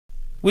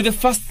With the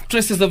first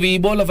traces of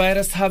Ebola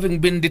virus having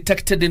been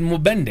detected in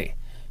Mubende,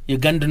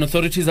 Ugandan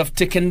authorities have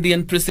taken the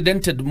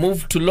unprecedented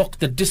move to lock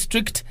the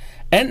district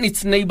and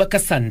its neighbor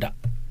Kasanda.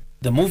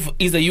 The move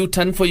is a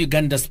U-turn for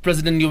Uganda's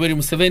President Yoweri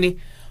Museveni,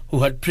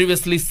 who had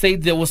previously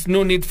said there was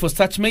no need for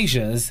such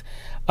measures,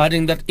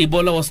 adding that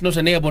Ebola was not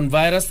an airborne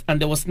virus and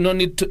there was no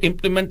need to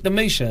implement the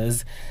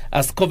measures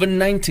as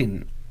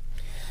COVID-19.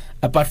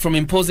 Apart from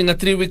imposing a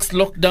 3-week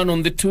lockdown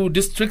on the two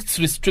districts,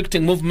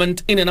 restricting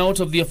movement in and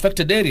out of the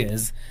affected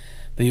areas,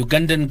 the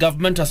Ugandan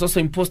government has also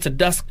imposed a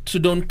dusk to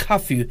dawn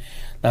curfew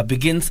that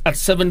begins at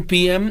 7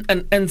 p.m.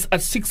 and ends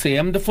at 6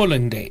 a.m. the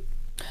following day.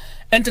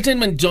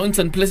 Entertainment joints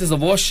and places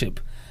of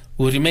worship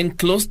will remain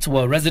closed,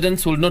 while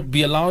residents will not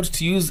be allowed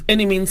to use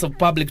any means of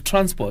public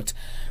transport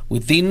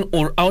within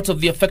or out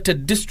of the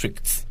affected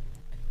districts.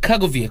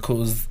 Cargo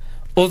vehicles,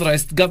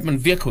 authorized government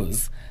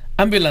vehicles,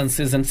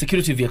 ambulances and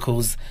security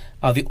vehicles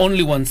are the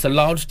only ones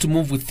allowed to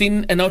move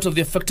within and out of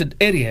the affected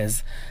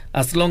areas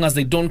as long as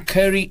they don't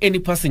carry any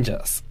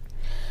passengers.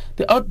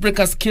 The outbreak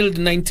has killed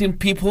 19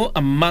 people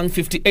among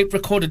 58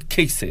 recorded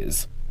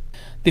cases.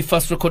 The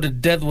first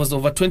recorded death was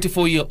of a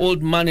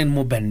 24-year-old man in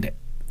Mubende.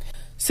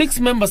 6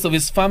 members of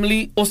his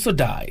family also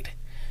died.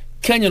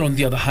 Kenya, on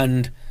the other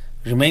hand,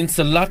 remains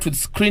alert, with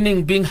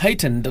screening being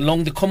heightened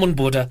along the common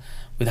border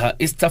with her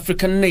East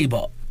African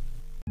neighbor.